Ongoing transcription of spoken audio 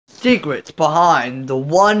secrets behind the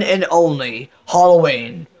one and only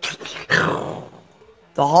Halloween.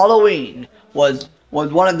 The Halloween was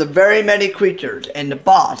one of the very many creatures and the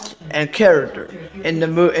boss and character in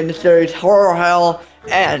the series Horror Hell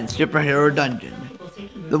and Superhero Dungeon.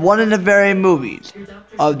 The one in the very movies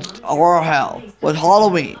of Horror Hell was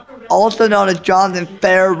Halloween, also known as Jonathan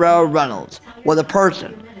Farwell Reynolds, was a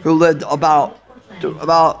person who lived about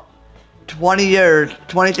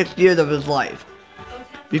 26 years of his life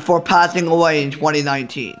before passing away in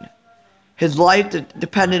 2019. His life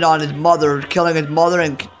depended on his mother killing his mother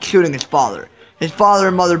and shooting his father. His father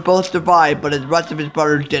and mother both survived, but the rest of his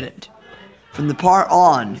brothers didn't. From the part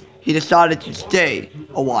on, he decided to stay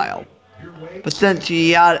a while. But since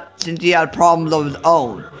he had problems of his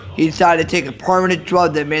own, he decided to take a permanent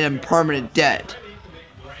drug that made him permanent dead.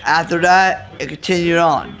 After that, it continued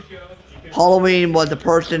on. Halloween was a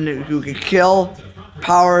person who could kill,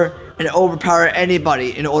 power, and overpower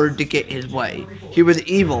anybody in order to get his way. He was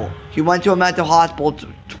evil. He went to a mental hospital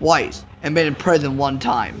twice and been in prison one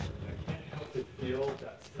time.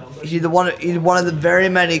 He's one of the very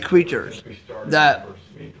many creatures that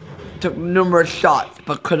took numerous shots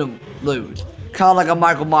but couldn't lose. Kind of like a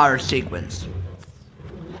Michael Myers sequence.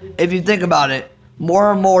 If you think about it,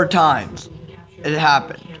 more and more times it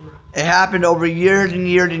happened. It happened over years and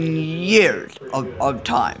years and years of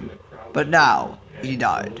time. But now, he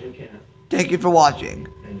died. Thank you for watching.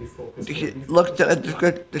 Look at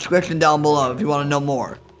the description down below if you want to know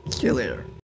more. See you later.